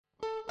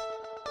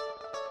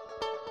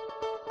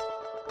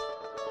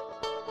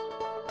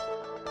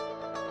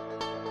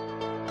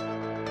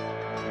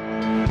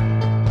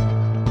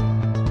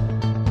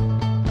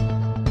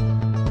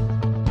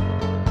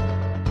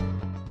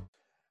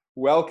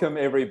Welcome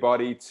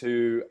everybody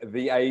to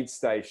the aid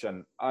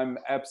station. I'm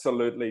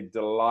absolutely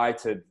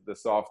delighted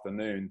this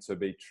afternoon to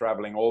be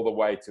traveling all the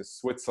way to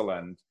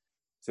Switzerland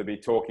to be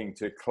talking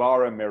to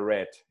Clara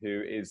Miret,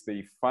 who is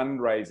the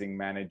fundraising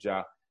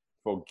manager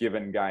for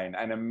GivenGain,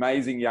 an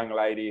amazing young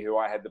lady who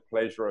I had the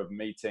pleasure of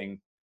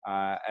meeting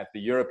at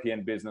the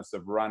European Business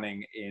of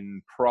Running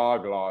in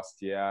Prague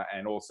last year,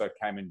 and also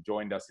came and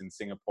joined us in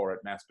Singapore at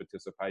Mass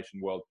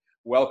Participation World.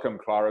 Welcome,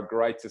 Clara.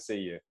 Great to see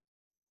you.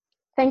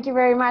 Thank you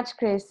very much,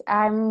 Chris.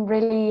 I'm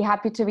really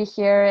happy to be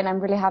here, and I'm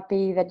really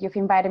happy that you've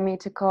invited me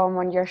to come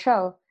on your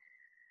show.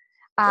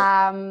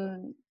 How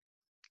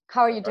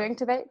are you doing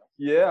today?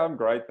 Yeah, I'm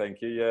great,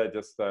 thank you. Yeah,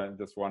 just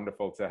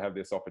wonderful to have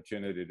this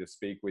opportunity to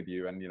speak with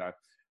you. And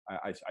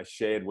I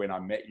shared when I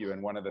met you,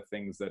 and one of the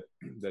things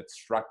that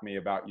struck me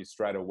about you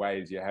straight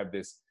away is you have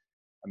this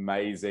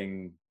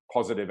amazing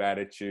positive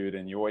attitude,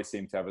 and you always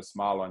seem to have a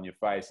smile on your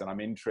face. And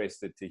I'm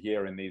interested to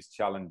hear in these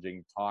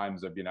challenging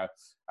times of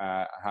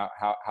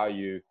how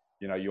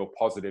your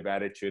positive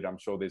attitude. I'm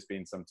sure there's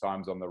been some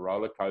times on the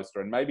roller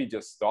coaster, and maybe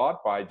just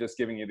start by just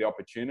giving you the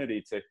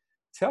opportunity to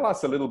tell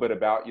us a little bit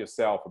about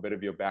yourself, a bit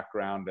of your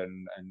background,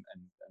 and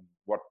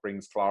what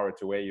brings Clara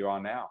to where you are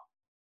now.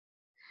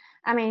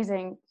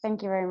 Amazing.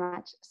 Thank you very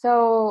much.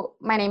 So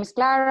my name is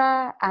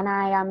Clara, and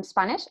I am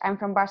Spanish. I'm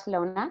from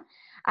Barcelona.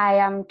 I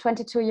am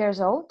 22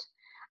 years old,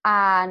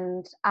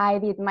 and I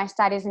did my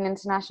studies in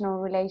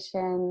international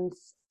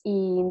relations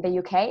in the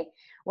UK,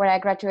 where I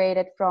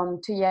graduated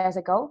from 2 years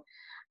ago.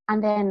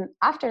 And then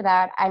after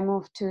that, I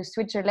moved to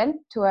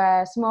Switzerland, to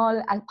a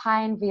small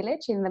alpine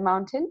village in the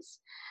mountains.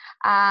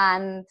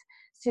 And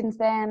since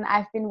then,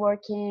 I've been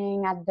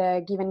working at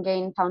the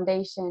GivenGain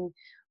Foundation,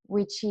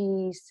 which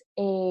is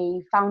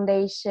a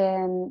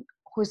foundation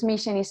whose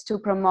mission is to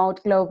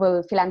promote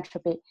global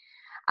philanthropy.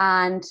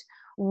 And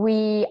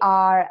we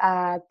are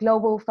a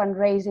global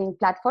fundraising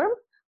platform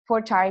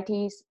for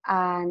charities,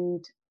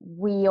 and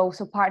we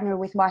also partner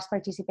with mass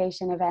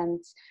participation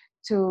events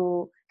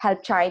to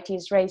help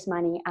charities raise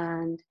money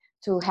and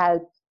to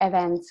help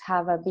events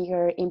have a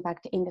bigger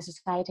impact in the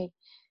society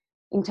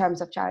in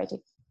terms of charity.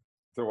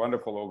 It's a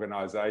wonderful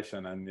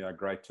organization, and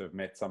great to have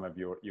met some of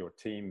your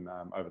team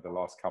over the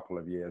last couple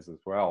of years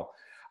as well.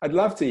 I'd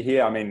love to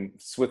hear,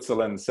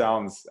 Switzerland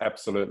sounds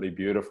absolutely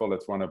beautiful.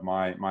 It's one of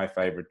my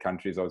favorite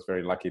countries. I was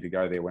very lucky to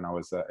go there when I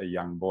was a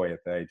young boy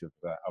at the age of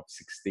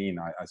 16.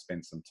 I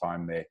spent some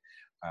time there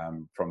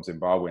from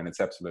Zimbabwe, and it's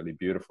absolutely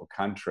beautiful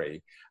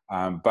country.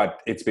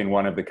 But it's been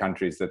one of the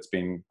countries that's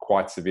been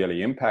quite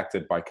severely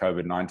impacted by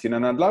COVID-19.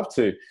 And I'd love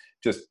to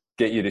just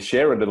get you to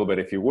share a little bit,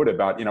 if you would,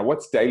 about,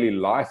 what's daily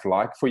life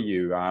like for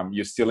you?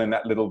 You're still in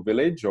that little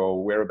village,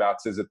 or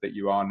whereabouts is it that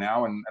you are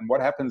now? And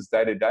what happens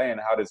day to day, and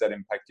how does that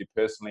impact you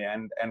personally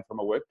and from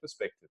a work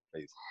perspective,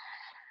 please?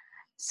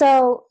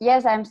 So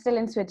yes, I'm still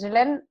in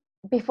Switzerland.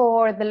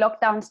 Before the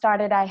lockdown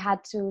started, I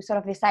had to sort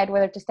of decide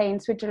whether to stay in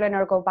Switzerland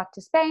or go back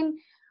to Spain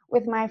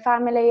with my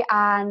family,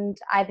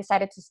 and I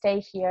decided to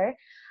stay here.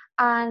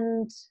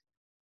 And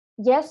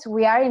yes,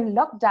 we are in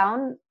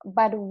lockdown,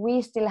 but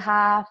we still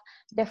have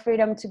the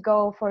freedom to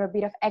go for a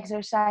bit of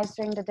exercise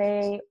during the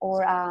day,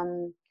 or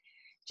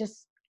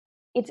just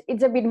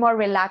it's a bit more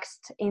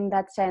relaxed in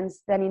that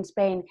sense than in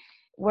Spain.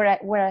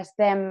 Whereas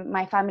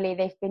my family,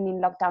 they've been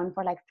in lockdown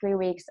for like 3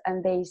 weeks,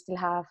 and they still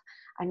have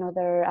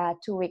another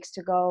 2 weeks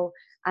to go,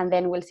 and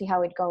then we'll see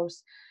how it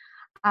goes.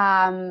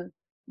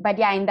 But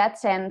yeah, in that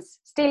sense,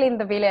 still in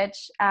the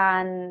village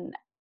and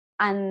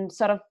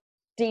sort of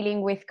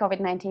dealing with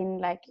COVID-19,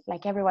 like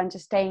everyone,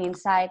 just staying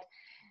inside.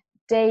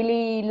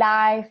 Daily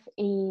life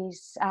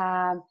is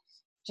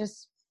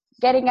just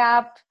getting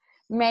up,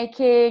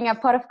 making a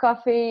pot of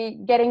coffee,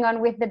 getting on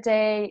with the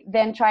day,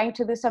 then trying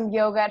to do some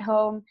yoga at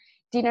home,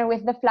 dinner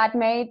with the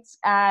flatmates,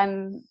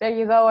 and there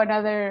you go,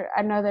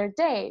 another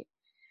day.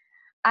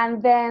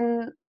 And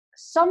then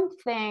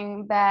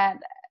something that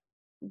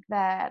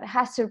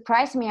has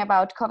surprised me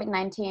about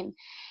COVID-19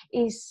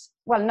 is,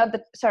 well, not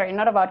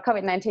about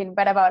COVID-19,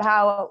 but about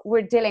how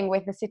we're dealing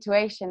with the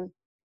situation,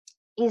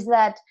 is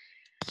that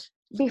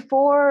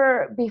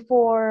before the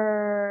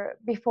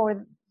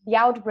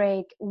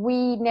outbreak,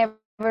 we never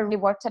really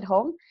worked at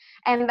home.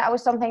 And that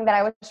was something that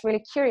I was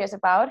really curious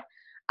about.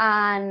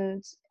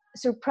 And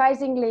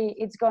surprisingly,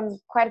 it's gone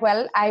quite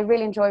well. I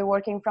really enjoy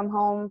working from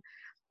home,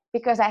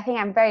 because I think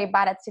I'm very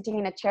bad at sitting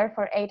in a chair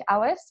for 8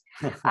 hours.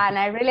 And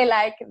I really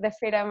like the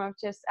freedom of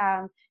just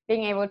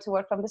being able to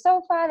work from the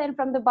sofa, then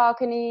from the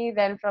balcony,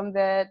 then from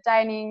the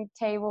dining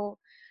table.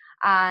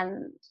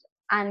 And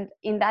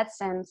in that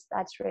sense,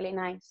 that's really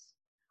nice.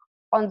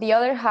 On the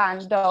other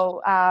hand,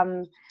 though,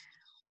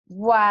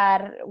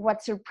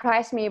 what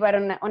surprised me, but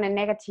on a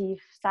negative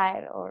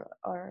side,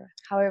 or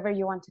however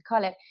you want to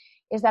call it,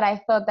 is that I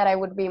thought that I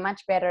would be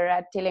much better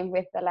at dealing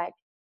with the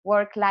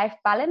work-life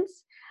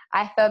balance.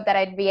 I thought that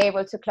I'd be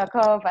able to clock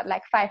off at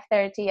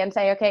 5:30 and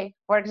say, okay,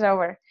 work's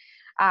over.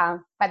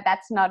 But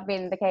that's not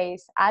been the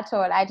case at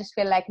all. I just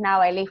feel like now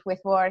I live with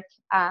work,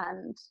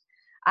 and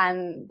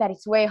that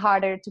it's way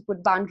harder to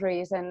put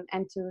boundaries and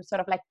to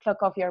sort of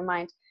clock off your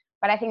mind.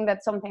 But I think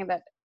that's something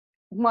that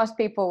most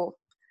people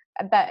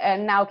that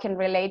now can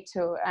relate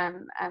to,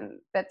 and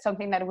that's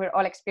something that we're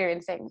all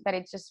experiencing, that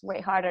it's just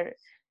way harder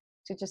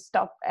to just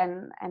stop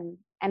and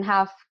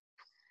have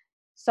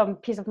some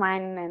peace of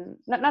mind, and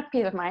not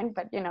peace of mind,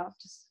 but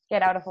just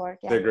get out of work.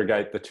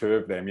 Segregate the two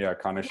of them,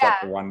 kind of shut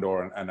the one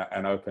door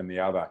and open the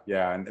other.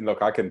 And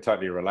look, I can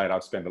totally relate.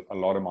 I've spent a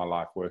lot of my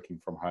life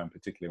working from home,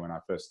 particularly when I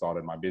first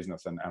started my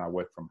business, and I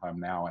work from home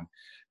now, and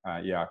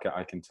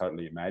I can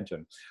totally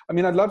imagine. I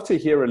mean, I'd love to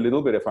hear a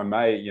little bit, if I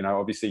may.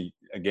 Obviously,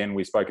 again,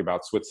 we spoke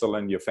about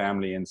Switzerland, your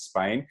family in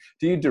Spain.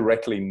 Do you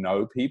directly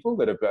know people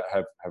that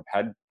have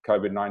had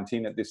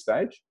COVID-19 at this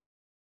stage?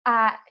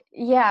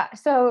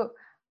 So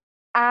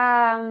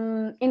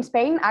in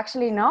Spain,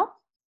 actually, no.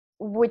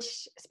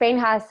 Which Spain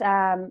has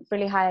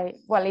really high.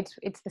 Well,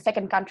 it's the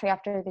second country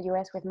after the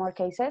US with more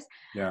cases.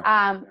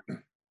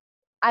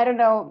 I don't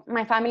know.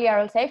 My family are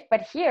all safe,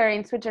 but here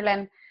in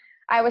Switzerland,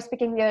 I was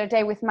speaking the other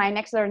day with my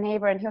next door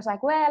neighbor, and he was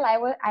like, "Well,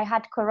 I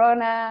had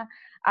corona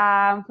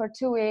for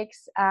 2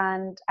 weeks,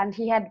 and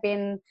he had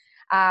been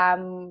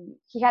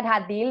he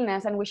had the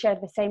illness, and we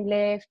shared the same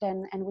lift,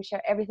 and we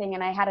shared everything,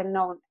 and I hadn't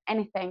known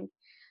anything."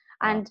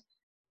 And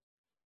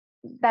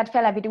that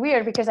felt a bit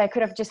weird, because I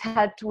could have just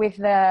helped with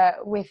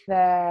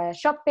the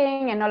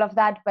shopping and all of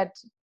that, but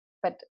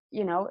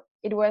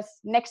it was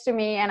next to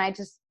me, and I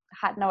just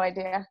had no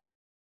idea.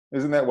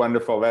 Isn't that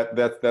wonderful?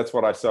 That's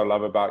what I so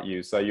love about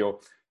you. So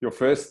your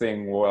first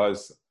thing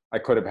was, I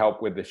could have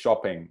helped with the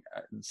shopping.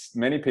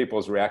 Many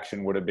people's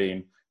reaction would have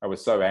been, I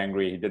was so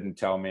angry, he didn't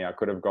tell me, I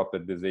could have got the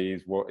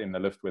disease in the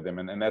lift with him.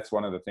 And that's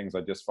one of the things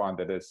I just find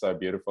that is so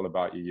beautiful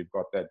about you. You've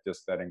got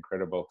that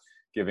incredible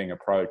giving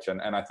approach.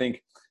 And I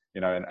think,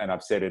 and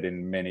I've said it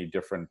in many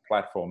different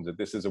platforms, that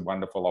this is a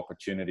wonderful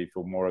opportunity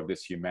for more of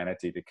this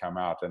humanity to come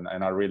out. And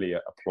I really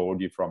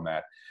applaud you from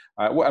that.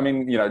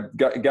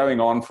 Going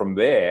on from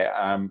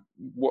there,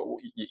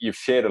 you've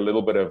shared a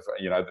little bit of,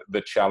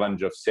 the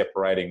challenge of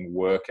separating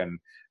work and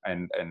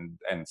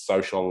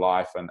social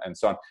life and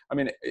so on. I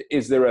mean,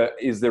 is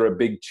there a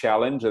big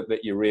challenge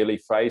that you really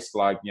faced?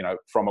 Like,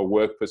 from a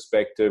work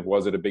perspective,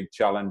 was it a big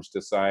challenge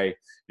to say,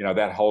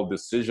 that whole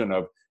decision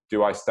of,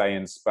 do I stay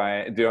in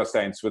Spain? Do I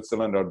stay in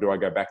Switzerland, or do I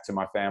go back to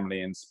my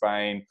family in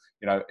Spain?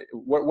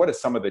 What are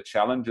some of the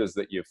challenges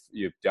that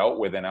you've dealt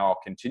with and are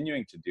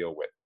continuing to deal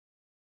with?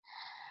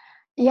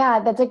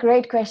 Yeah, that's a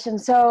great question.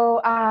 So,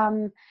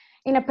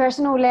 in a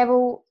personal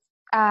level,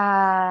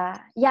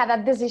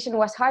 that decision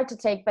was hard to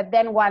take. But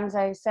then once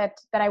I said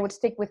that I would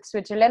stick with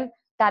Switzerland,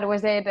 that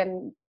was it,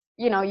 and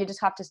you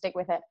just have to stick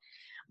with it.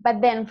 But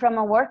then from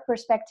a work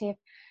perspective,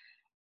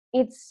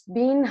 it's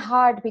been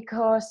hard,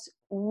 because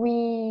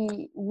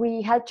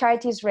we help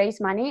charities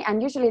raise money,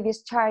 and usually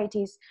these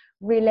charities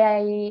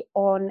rely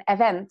on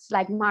events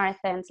like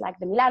marathons, like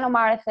the Milano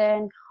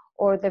Marathon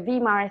or the V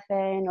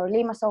Marathon or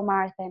Limassol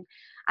Marathon,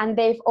 and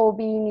they've all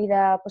been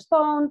either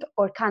postponed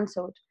or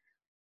cancelled.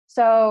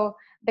 So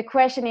the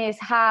question is,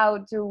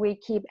 how do we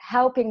keep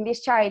helping these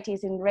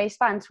charities and raise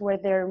funds where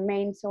their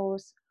main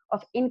source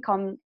of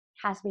income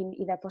has been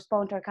either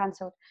postponed or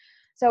cancelled?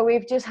 So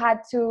we've just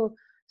had to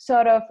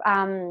sort of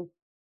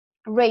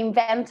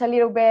reinvent a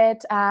little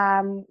bit,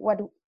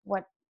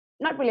 what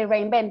not really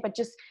reinvent, but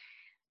just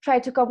try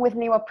to come with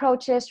new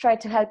approaches, try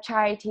to help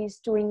charities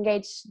to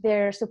engage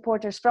their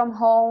supporters from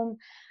home,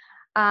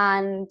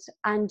 and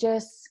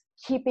just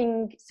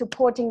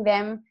supporting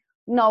them,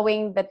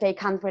 knowing that they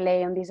can't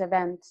rely on these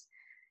events.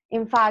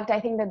 In fact, I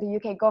think that the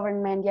UK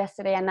government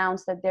yesterday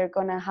announced that they're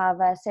going to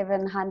have a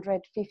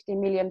 750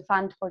 million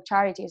fund for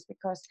charities,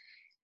 because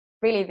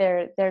really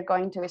they're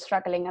going to be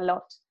struggling a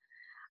lot.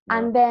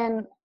 And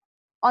then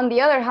on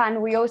the other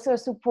hand, we also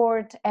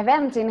support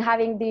events in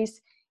having this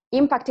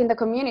impact in the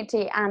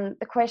community. And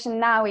the question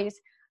now is,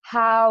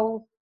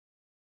 how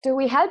do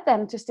we help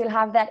them to still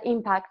have that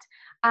impact?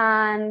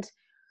 And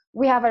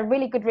we have a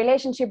really good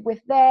relationship with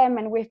them,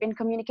 and we've been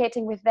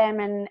communicating with them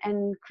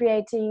and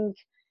creating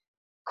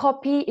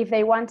copy if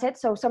they want it.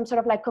 So some sort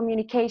of like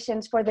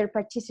communications for their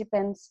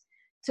participants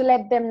to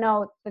let them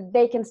know that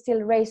they can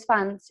still raise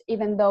funds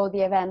even though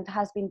the event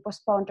has been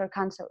postponed or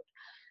cancelled.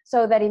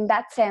 So that in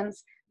that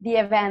sense, the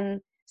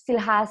event still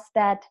has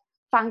that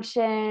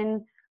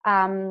function,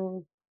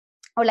 or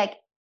like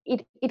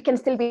it can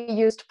still be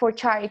used for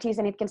charities,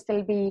 and it can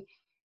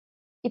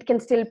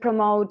still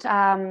promote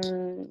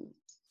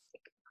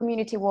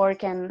community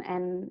work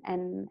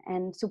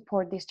and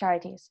support these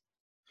charities.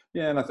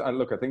 Yeah, and I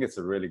think it's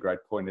a really great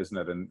point, isn't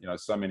it? And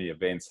so many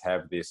events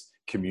have this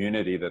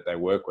community that they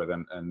work with,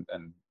 and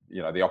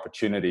the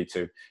opportunity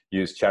to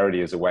use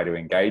charity as a way to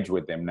engage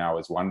with them now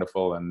is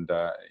wonderful. And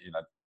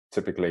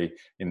typically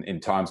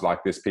in times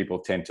like this, people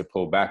tend to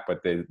pull back,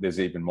 but there's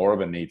even more of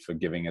a need for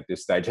giving at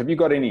this stage. Have you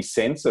got any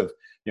sense of,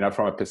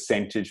 from a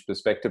percentage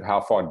perspective,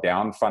 how far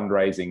down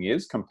fundraising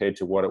is compared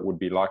to what it would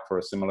be like for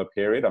a similar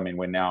period? I mean,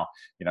 we're now,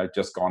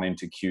 just gone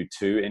into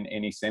Q2. In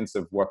any sense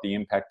of what the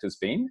impact has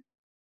been?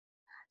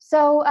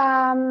 So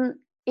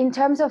in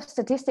terms of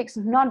statistics,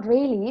 not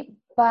really,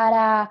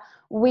 but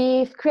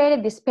we've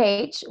created this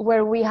page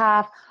where we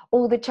have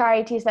all the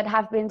charities that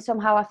have been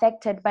somehow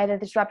affected by the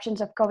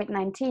disruptions of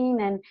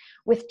COVID-19, and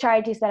with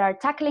charities that are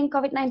tackling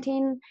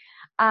COVID-19,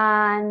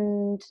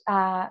 and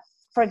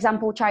for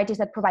example, charities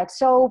that provide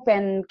soap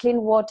and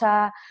clean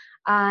water.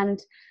 And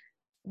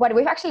what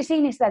we've actually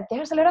seen is that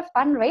there's a lot of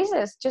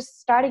fundraisers just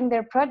starting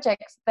their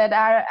projects that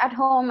are at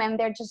home, and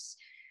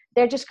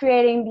they're just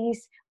creating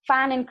these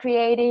fun and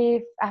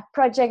creative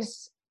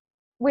projects.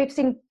 We've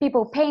seen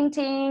people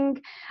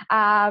painting,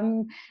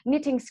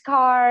 knitting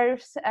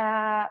scarves,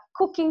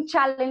 cooking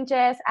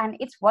challenges, and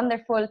it's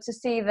wonderful to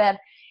see that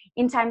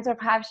in times of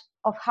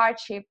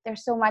hardship,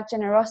 there's so much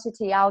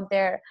generosity out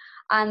there,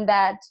 and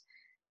that,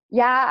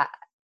 yeah,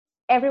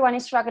 everyone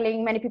is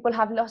struggling. Many people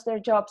have lost their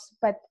jobs,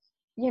 but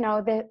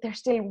there's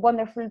still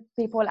wonderful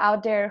people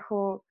out there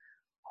who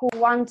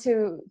want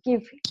to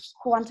give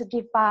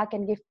back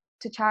and give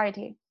to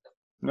charity.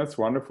 That's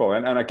wonderful.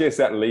 And I guess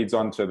that leads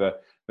on to the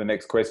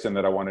next question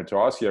that I wanted to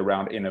ask you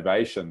around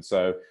innovation.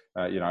 So,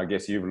 I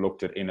guess you've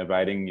looked at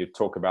innovating. You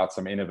talk about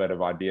some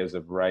innovative ideas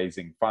of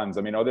raising funds.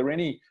 I mean, are there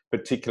any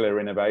particular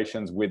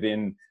innovations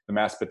within the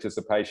mass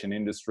participation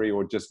industry,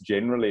 or just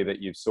generally,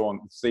 that you've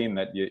seen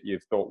that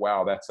you've thought,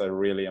 wow, that's a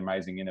really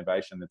amazing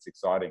innovation that's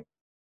exciting?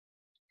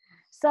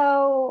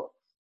 So,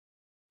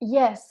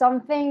 yes,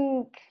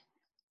 something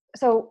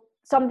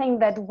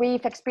that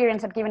we've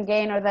experienced at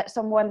GivenGain, or that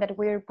someone that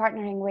we're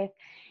partnering with,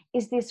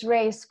 is this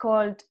race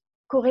called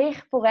Courir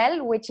pour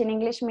Elle, which in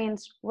English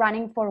means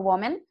running for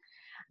women.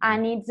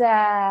 And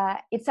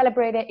it's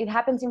celebrated, it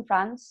happens in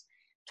France,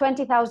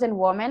 20,000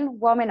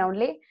 women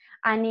only,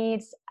 and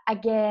it's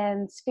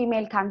against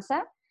female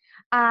cancer.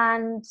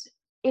 And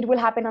it will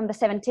happen on the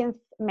 17th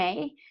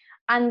May.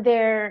 And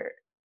their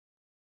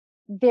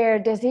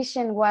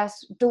decision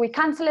was, do we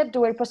cancel it?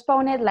 Do we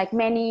postpone it? Like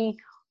many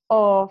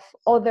of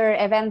other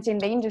events in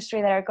the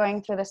industry that are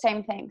going through the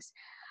same things.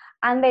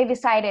 And they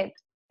decided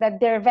that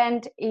their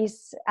event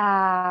is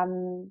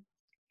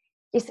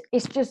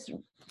just,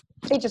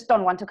 they just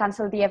don't want to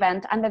cancel the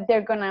event, and that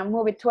they're going to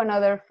move it to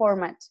another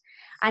format.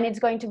 And it's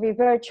going to be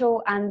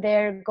virtual, and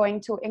they're going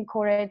to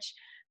encourage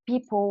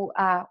people,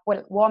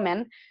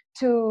 women,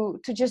 to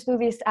just do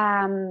this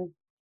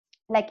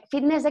like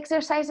fitness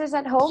exercises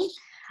at home.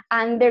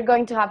 And they're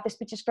going to have the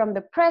speeches from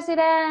the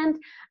president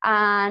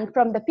and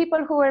from the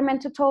people who were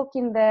meant to talk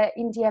in the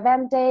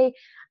event day.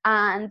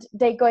 And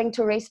they're going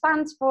to raise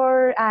funds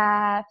for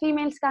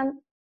female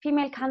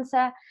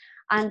cancer.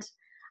 And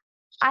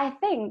I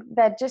think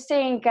that just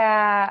seeing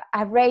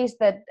a race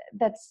that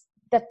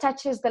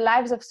touches the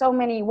lives of so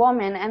many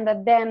women, and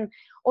that then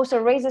also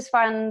raises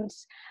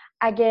funds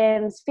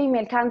against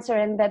female cancer,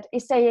 and that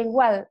is saying,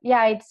 well,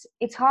 yeah,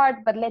 it's hard,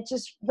 but let's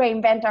just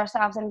reinvent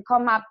ourselves and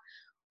come up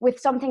with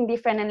something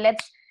different, and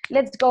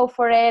let's go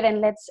for it,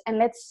 and let's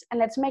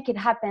make it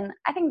happen.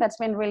 I think that's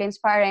been really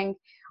inspiring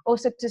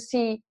also to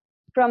see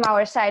from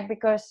our side,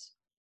 because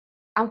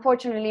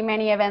unfortunately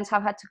many events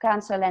have had to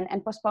cancel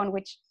and postpone,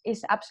 which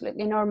is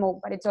absolutely normal,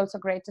 but it's also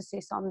great to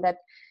see some that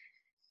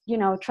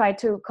try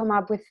to come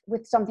up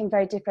with something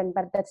very different,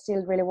 but that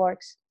still really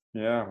works.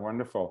 Yeah,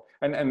 wonderful.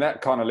 And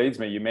that kind of leads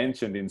me, you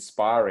mentioned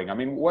inspiring. I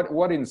mean,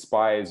 what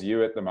inspires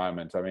you at the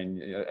moment? I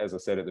mean, as I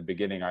said at the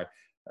beginning,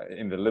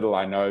 in the little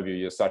I know of you,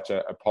 you're such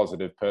a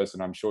positive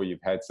person. I'm sure you've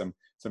had some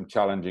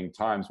challenging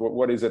times.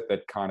 What is it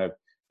that kind of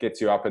gets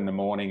you up in the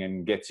morning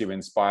and gets you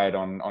inspired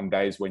on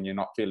days when you're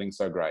not feeling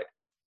so great?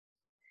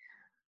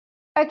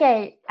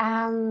 Okay,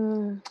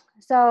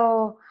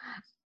 so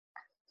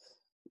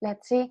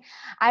let's see.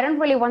 I don't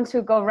really want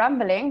to go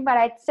rambling, but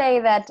I'd say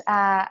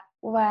that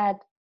what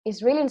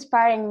is really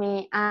inspiring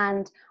me,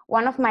 and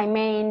one of my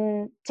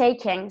main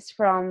takings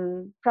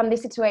from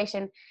this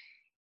situation,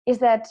 is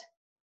that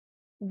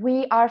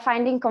we are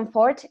finding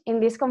comfort in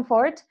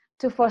discomfort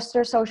to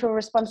foster social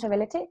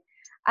responsibility.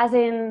 As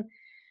in,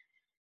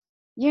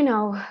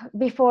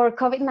 before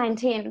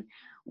COVID-19,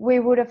 we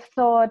would have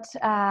thought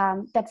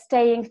that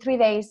staying 3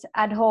 days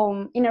at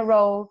home in a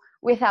row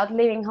without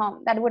leaving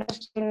home, that would have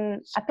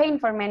been a pain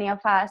for many of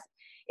us.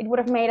 It would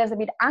have made us a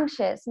bit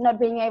anxious, not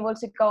being able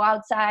to go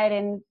outside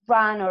and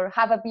run or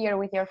have a beer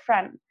with your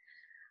friend.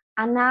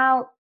 And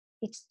now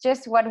it's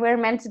just what we're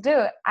meant to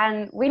do,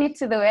 and we need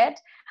to do it,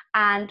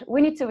 and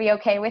we need to be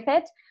okay with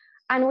it,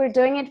 and we're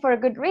doing it for a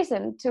good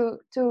reason, to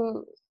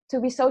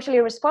be socially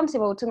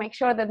responsible, to make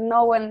sure that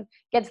no one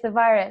gets the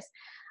virus.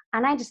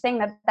 And I just think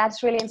that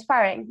that's really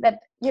inspiring, that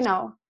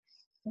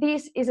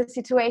this is a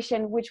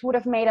situation which would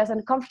have made us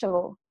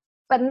uncomfortable,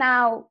 but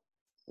now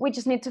we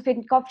just need to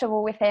feel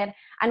comfortable with it,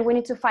 and we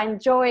need to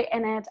find joy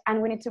in it,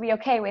 and we need to be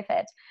okay with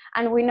it,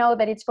 and we know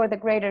that it's for the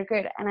greater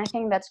good. And I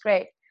think that's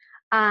great.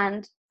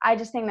 And I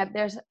just think that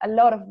there's a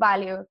lot of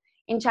value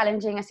in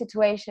challenging a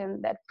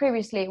situation that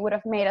previously would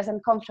have made us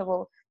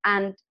uncomfortable,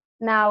 and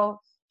now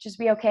just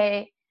be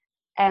okay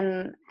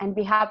and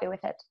be happy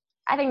with it.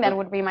 I think that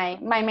would be my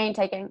main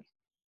taking.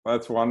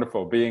 That's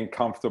wonderful. Being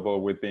comfortable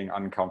with being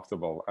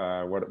uncomfortable.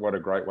 What a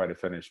great way to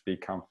finish. Be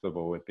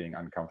comfortable with being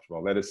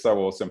uncomfortable. That is so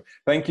awesome.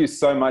 Thank you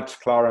so much,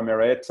 Clara,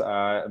 Miret.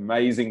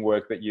 Amazing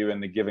work that you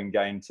and the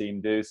GivenGain team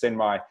do. Send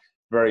my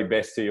very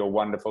best to your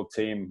wonderful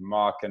team,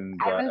 Mark and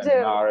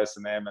Maris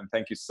and them. And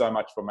thank you so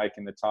much for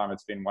making the time.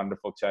 It's been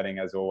wonderful chatting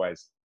as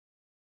always.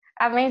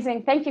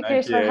 Amazing. Thank you,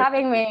 Chris, for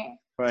having me.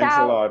 Thanks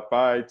a lot.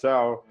 Bye.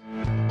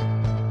 Ciao.